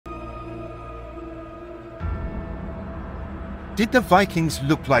Did the Vikings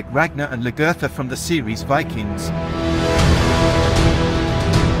look like Ragnar and Lagertha from the series Vikings?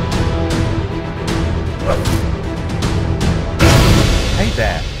 Hey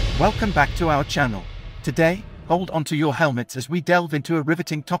there, welcome back to our channel. Today, hold onto your helmets as we delve into a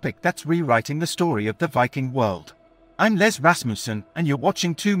riveting topic that's rewriting the story of the Viking world. I'm Les Rasmussen, and you're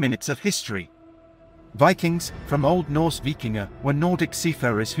watching 2 Minutes of History. Vikings, from Old Norse Vikinga, were Nordic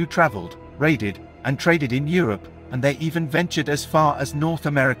seafarers who traveled, raided, and traded in Europe, and they even ventured as far as North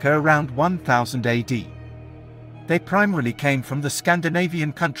America around 1000 AD. They primarily came from the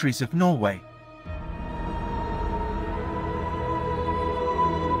Scandinavian countries of Norway,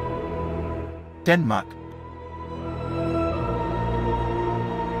 Denmark,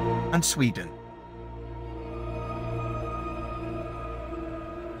 and Sweden.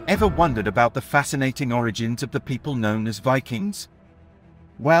 Ever wondered about the fascinating origins of the people known as Vikings?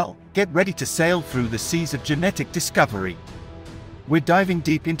 Well, get ready to sail through the seas of genetic discovery. We're diving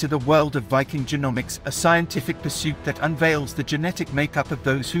deep into the world of Viking genomics, a scientific pursuit that unveils the genetic makeup of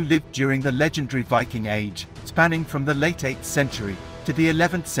those who lived during the legendary Viking Age, spanning from the late 8th century to the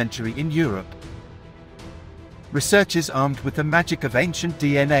 11th century in Europe. Researchers armed with the magic of ancient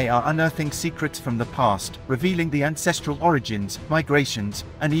DNA are unearthing secrets from the past, revealing the ancestral origins, migrations,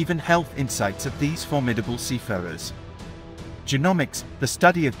 and even health insights of these formidable seafarers. Genomics, the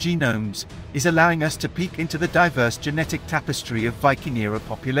study of genomes, is allowing us to peek into the diverse genetic tapestry of Viking-era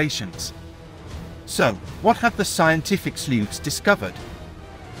populations. So, what have the scientific sleuths discovered?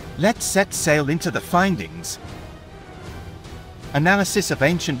 Let's set sail into the findings. Analysis of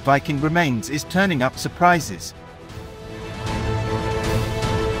ancient Viking remains is turning up surprises.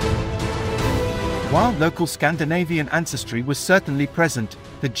 While local Scandinavian ancestry was certainly present,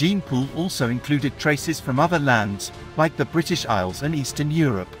 the gene pool also included traces from other lands, like the British Isles and Eastern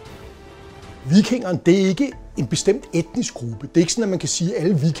Europe. Vikingerne, det er ikke en bestemt etnisk gruppe. Det er ikke sådan, at man kan sige, at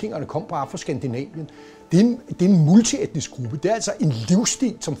alle vikingerne kom bare fra Skandinavien. Det er en multietnisk gruppe. Det er altså en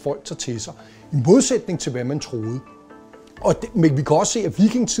livsstil, som folk tager til sig, i modsætning til, hvad man troede. Men vi kan også se, at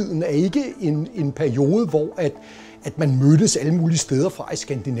vikingtiden er ikke en periode, hvor at man mødtes alle mulige steder fra i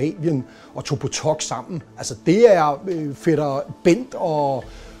Skandinavien og tog på togt sammen. Altså det er fætter Bent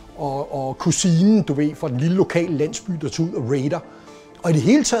og kusinen, du ved, fra den lille lokale landsby, der tog ud og raider. Og i det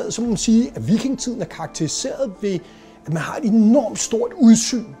hele taget, så må man sige, at vikingtiden er karakteriseret ved, at man har et enormt stort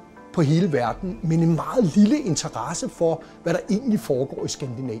udsyn på hele verden, men en meget lille interesse for, hvad der egentlig foregår i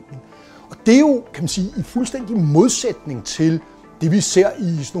Skandinavien. Og det er jo, kan man sige, i fuldstændig modsætning til det, vi ser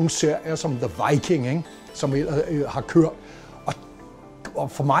i sådan nogle serier som The Viking, ikke? Som har kørt.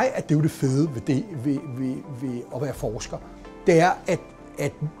 Og for mig er det jo det fede ved at være forsker. Det er,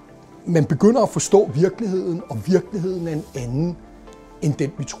 at man begynder at forstå virkeligheden, og virkeligheden er en anden end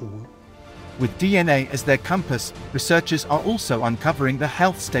den, vi troede. With DNA as their compass, researchers are also uncovering the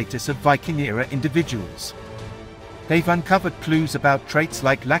health status of Viking-era individuals. They've uncovered clues about traits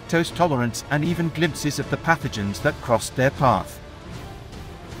like lactose tolerance and even glimpses of the pathogens that crossed their path.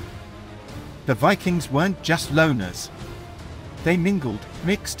 The Vikings weren't just loners. They mingled,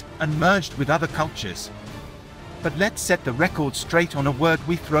 mixed, and merged with other cultures. But let's set the record straight on a word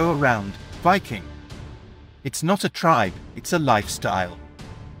we throw around: Viking. It's not a tribe, it's a lifestyle.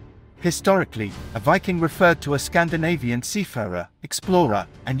 Historically, a Viking referred to a Scandinavian seafarer, explorer,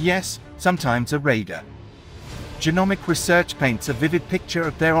 and yes, sometimes a raider. Genomic research paints a vivid picture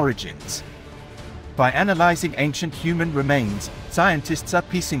of their origins. By analyzing ancient human remains, scientists are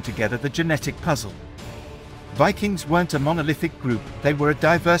piecing together the genetic puzzle. Vikings weren't a monolithic group, they were a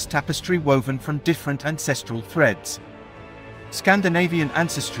diverse tapestry woven from different ancestral threads. Scandinavian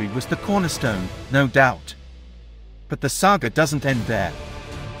ancestry was the cornerstone, no doubt. But the saga doesn't end there.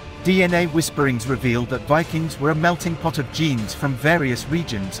 DNA whisperings reveal that Vikings were a melting pot of genes from various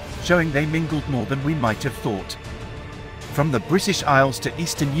regions, showing they mingled more than we might have thought. From the British Isles to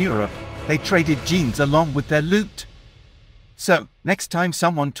Eastern Europe, they traded genes along with their loot. So, next time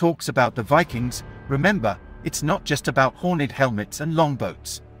someone talks about the Vikings, remember, it's not just about horned helmets and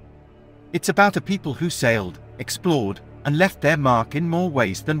longboats. It's about a people who sailed, explored, and left their mark in more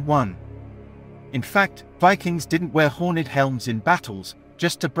ways than one. In fact, Vikings didn't wear horned helms in battles,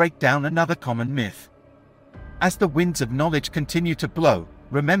 just to break down another common myth. As the winds of knowledge continue to blow,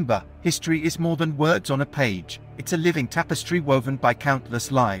 remember, history is more than words on a page, it's a living tapestry woven by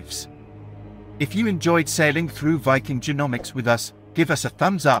countless lives. If you enjoyed sailing through Viking genomics with us, give us a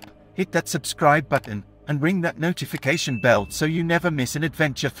thumbs up, hit that subscribe button, and ring that notification bell so you never miss an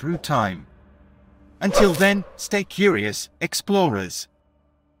adventure through time. Until then, stay curious, explorers.